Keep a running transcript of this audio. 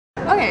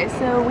Okay,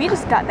 so we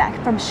just got back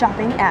from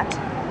shopping at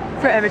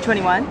Forever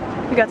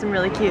 21. We got some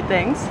really cute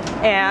things.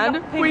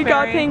 And we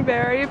got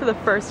Pinkberry for the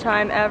first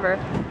time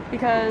ever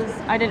because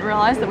I didn't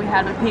realize that we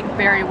had a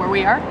Pinkberry where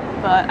we are,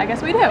 but I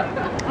guess we do.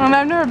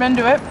 I've never been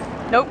to it.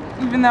 Nope.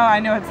 Even though I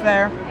know it's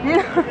there.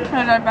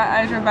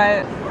 I drove by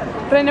it.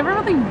 But I never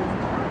really,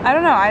 I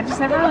don't know, I just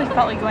never really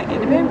felt like going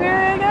into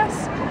Pinkberry, I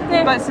guess.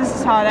 Yeah. But since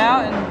it's hot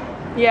out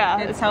and yeah,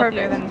 it's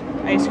healthier than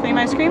ice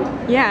cream.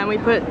 Yeah, and we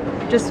put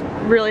just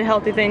really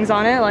healthy things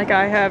on it. Like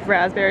I have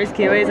raspberries,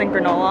 kiwis, and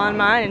granola on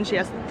mine, and she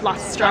has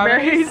lots of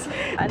strawberries.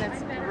 And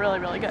it's really,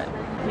 really good.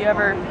 If you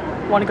ever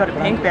want to go to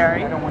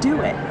Pinkberry,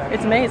 do it.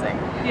 It's amazing.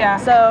 Yeah.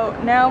 So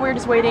now we're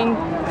just waiting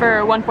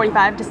for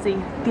 1:45 to see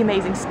The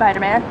Amazing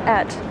Spider-Man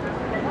at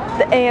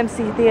the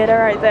AMC theater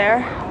right there.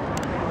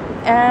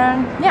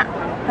 And yeah,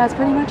 that's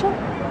pretty much it.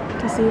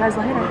 I'll see you guys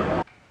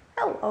later.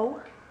 Hello.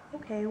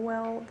 Okay,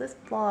 well, this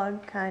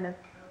vlog kind of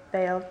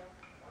failed.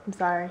 I'm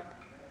sorry.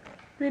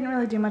 We didn't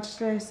really do much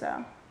today,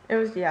 so. It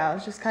was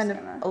just kind of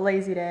a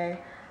lazy day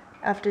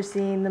after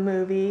seeing the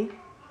movie.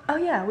 Oh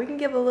yeah, we can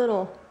give a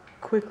little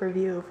quick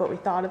review of what we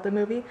thought of the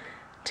movie.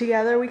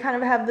 Together, we kind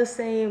of have the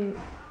same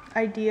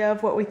idea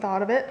of what we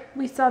thought of it.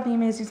 We saw The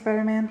Amazing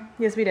Spider-Man.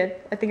 Yes, we did.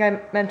 I think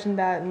I mentioned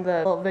that in the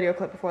little video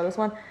clip before this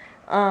one.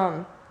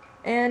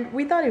 And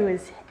we thought it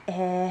was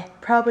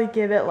probably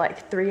give it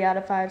like 3 out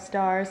of 5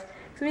 stars.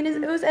 I mean,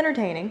 it was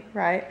entertaining,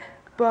 right?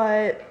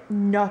 But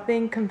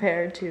nothing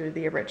compared to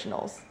the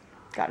originals,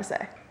 gotta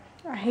say.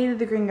 I hated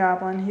the Green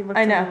Goblin. He looked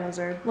like a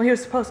lizard. Well, he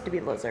was supposed to be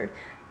Lizard,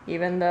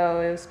 even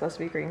though it was supposed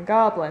to be Green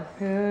Goblin.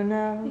 Who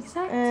knows?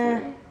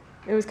 Exactly.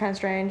 It was kind of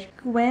strange.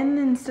 Gwen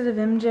instead of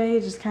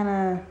MJ just kind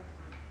of...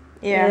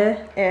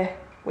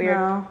 Weird.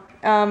 No.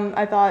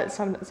 I thought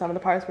some of the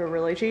parts were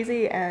really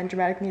cheesy and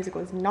dramatic music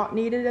was not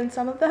needed in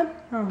some of them.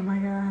 Oh my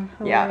god.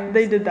 Yeah,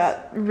 they did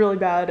that really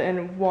bad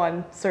in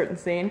one certain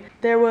scene.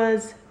 There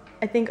was,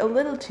 I think, a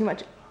little too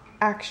much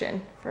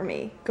action for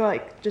me.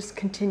 Just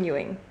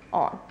continuing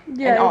on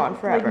and on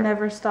forever. Like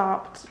never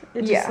stopped.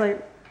 It just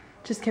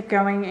just kept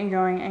going and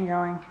going and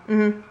going.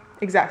 Mm-hmm.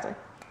 Exactly.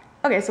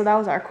 Okay, so that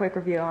was our quick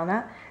review on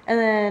that. And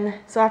then,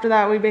 so after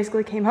that, we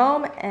basically came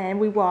home and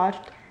we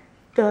watched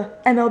the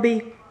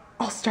MLB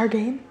All-Star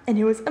game, and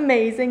it was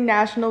amazing.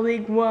 National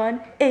League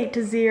won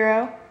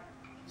 8-0.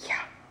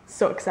 Yeah,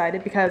 so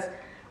excited because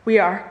we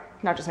are,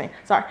 not just me,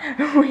 sorry,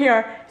 we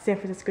are San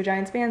Francisco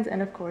Giants fans,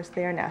 and of course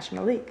they are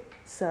National League.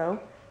 So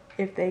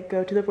if they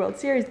go to the World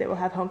Series, they will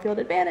have home field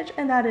advantage,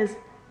 and that is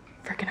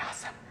freaking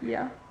awesome.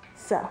 Yeah.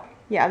 So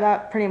yeah,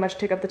 that pretty much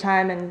took up the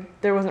time, and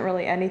there wasn't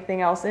really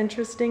anything else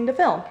interesting to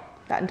film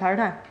that entire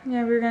time.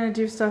 Yeah, we were gonna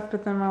do stuff,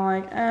 but then we're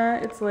like,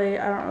 it's late,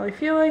 I don't really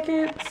feel like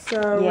it, so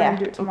we're gonna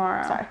do it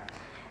tomorrow. Sorry.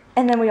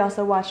 And then we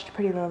also watched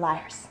Pretty Little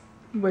Liars.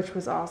 Which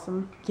was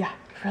awesome. Yeah,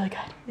 really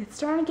good. It's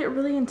starting to get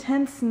really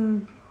intense,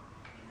 and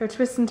there are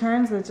twists and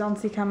turns that I don't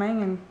see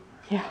coming, and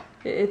yeah,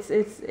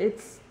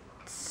 it's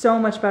so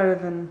much better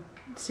than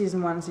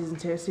season 1 and season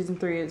 2. Season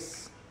 3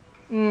 is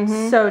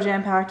so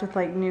jam-packed with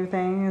like new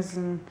things,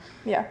 and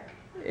yeah,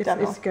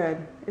 it's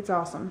good. It's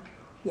awesome.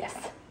 Yes,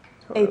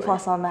 totally.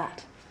 A+ on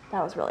that.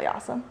 That was really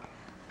awesome.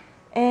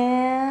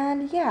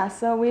 And yeah,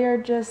 so we are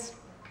just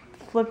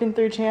flipping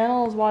through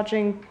channels,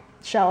 watching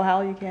Shell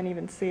Hell. You can't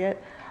even see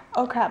it.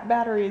 Oh crap,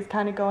 battery is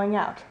kind of going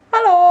out.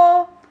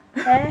 Hello!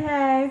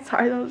 Hey!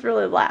 Sorry, that was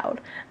really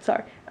loud.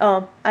 Sorry.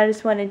 I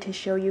just wanted to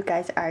show you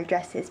guys our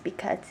dresses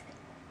because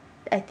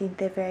I think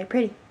they're very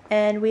pretty.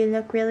 And we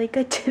look really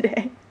good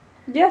today.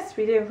 Yes,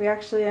 we do. We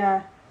actually,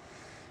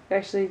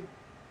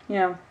 you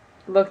know,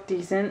 look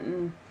decent,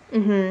 and,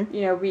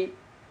 you know, we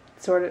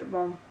sort of,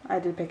 well, I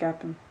did pick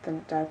up and then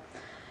it died.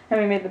 And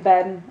we made the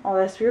bed and all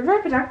this. We were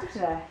very productive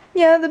today.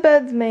 Yeah, the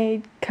bed's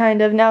made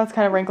kind of. Now it's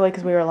kind of wrinkly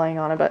because we were laying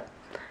on it, but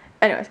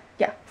anyways,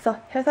 yeah. So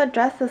here's our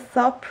dress. It's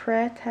so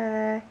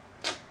pretty.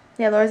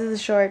 Yeah, Laura's is a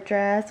short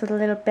dress with a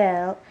little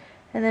belt.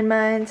 And then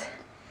mine's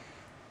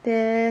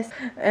this.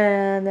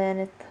 And then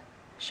it's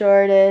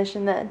shortish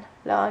and then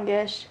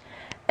longish.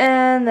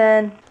 And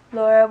then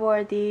Laura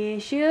wore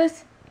these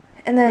shoes.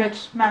 And then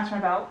which match my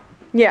belt.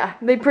 Yeah,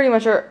 they pretty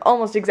much are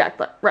almost exact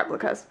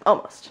replicas.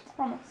 Almost.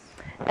 Almost.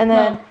 And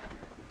then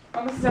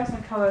almost exact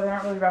same color. They're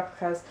not really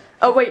replicas.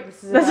 Oh wait,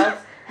 this is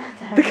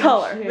the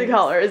color. The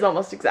color is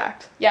almost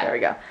exact. Yeah. There we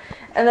go.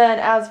 And then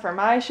as for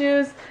my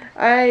shoes,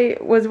 I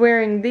was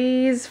wearing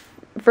these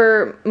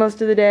for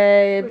most of the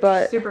day,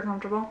 but super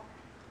comfortable.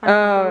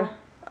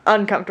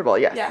 Uncomfortable.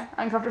 Yes. Yeah,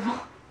 uncomfortable.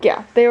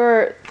 Yeah, they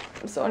were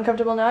so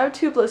uncomfortable. Now I have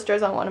 2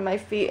 blisters on one of my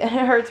feet, and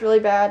it hurts really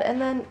bad. And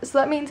then so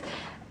that means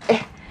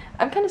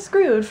I'm kind of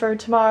screwed for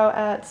tomorrow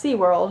at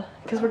SeaWorld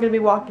because we're gonna be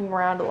walking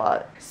around a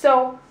lot.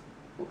 So,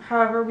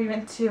 however, we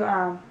went to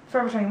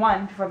Forever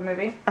 21 before the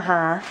movie.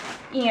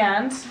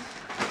 And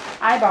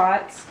I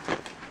bought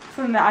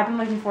something that I've been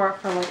looking for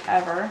like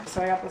ever.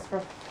 So I got this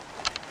for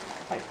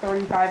like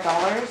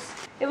 $35.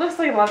 It looks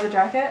like a leather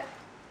jacket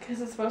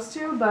because it's supposed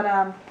to, but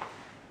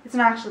it's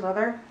not actually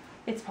leather.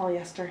 It's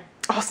polyester.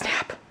 Oh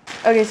snap!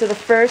 Okay, so the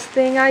first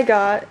thing I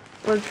got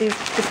was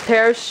this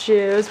pair of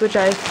shoes, which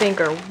I think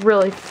are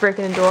really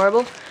freaking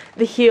adorable.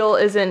 the heel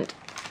isn't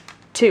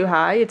too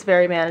high. It's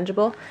very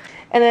manageable.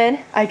 And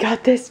then I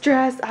got this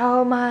dress.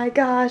 Oh my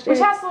gosh. Which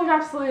has to look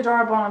absolutely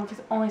adorable on them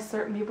because only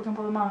certain people can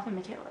pull them off, and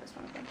Michaela is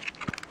one of them.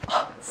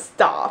 Oh,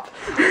 stop.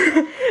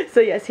 So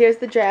yes, here's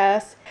the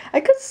dress. I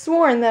could have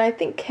sworn that I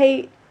think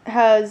Kate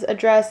has a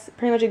dress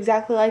pretty much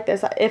exactly like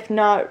this, if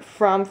not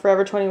from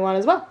Forever 21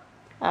 as well.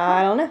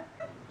 I don't know.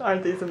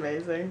 Aren't these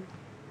amazing?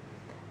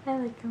 I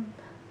like them.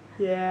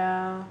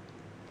 Yeah.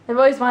 I've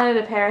always wanted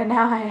a pair, and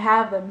now I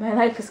have them. My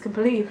life is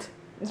complete.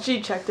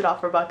 She checked it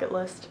off her bucket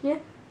list. Yeah.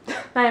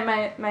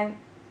 my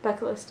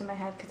bucket list in my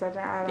head, because I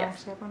don't Yes.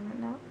 actually have one right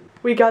now.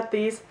 We got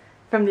these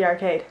from the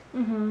arcade.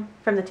 Mm-hmm.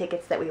 From the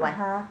tickets that we won.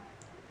 Uh-huh.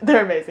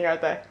 They're amazing,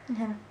 aren't they?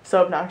 Yeah.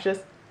 So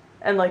obnoxious.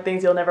 And like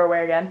things you'll never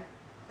wear again.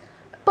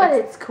 But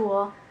it's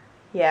cool.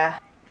 Yeah.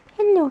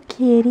 Hello,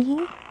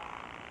 kitty.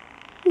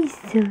 You're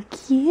so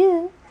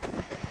cute.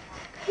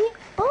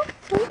 Oh,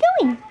 where are you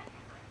going?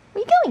 Where are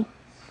you going?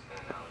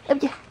 Oh,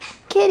 yeah.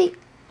 Kitty.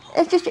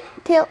 That's just your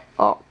tail.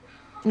 Oh,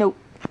 no.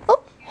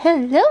 Oh,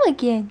 hello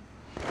again.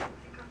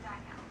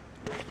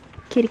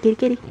 Kitty, kitty,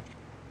 kitty.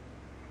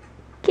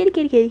 Kitty,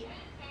 kitty, kitty.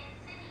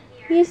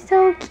 You're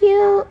so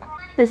cute.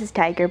 This is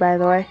Tiger, by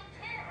the way.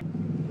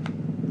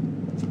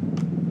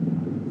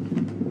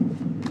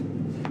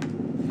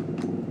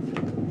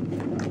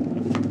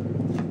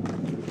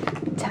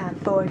 Time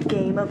for a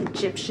game of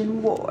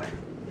Egyptian war.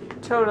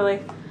 Totally.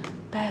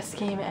 Best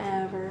game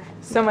ever.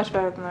 So much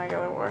better than the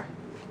regular war.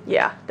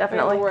 Yeah,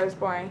 definitely. Regular war is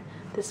boring.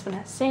 This one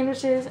has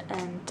sandwiches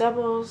and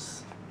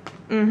doubles.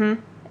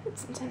 Mm-hmm.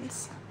 It's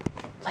intense.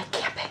 Like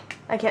camping.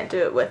 I can't do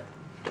it with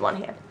one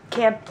hand.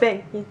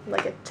 Camping.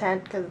 Like a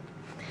tent, because...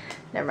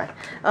 Never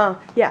mind.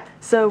 Yeah,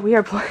 so we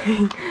are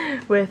playing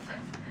with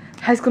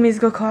High School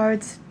Musical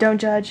cards. Don't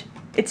judge.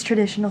 It's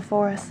traditional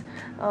for us.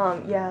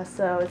 Yeah,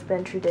 so it's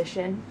been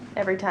tradition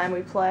every time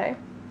we play.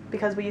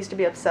 Because we used to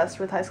be obsessed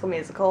with High School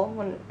Musical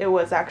when it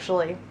was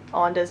actually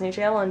on Disney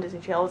Channel, and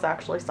Disney Channel was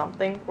actually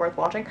something worth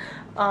watching.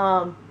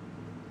 Yeah,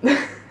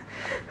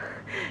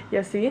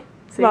 see?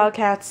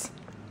 Wildcats.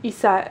 East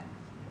side.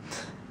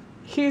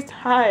 East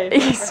side.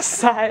 East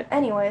side.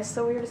 Anyways,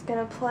 so we're just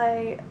gonna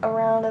play a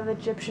round of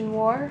Egyptian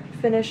War,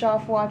 finish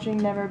off watching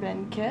Never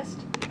Been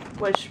Kissed,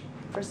 which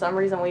for some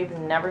reason we've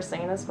never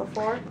seen this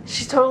before.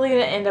 She's totally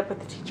gonna end up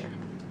with the teacher.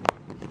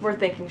 We're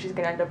thinking she's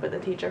gonna end up with a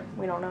teacher.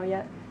 We don't know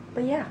yet.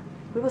 But yeah,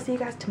 we will see you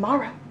guys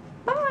tomorrow.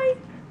 Bye!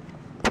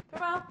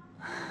 Farewell.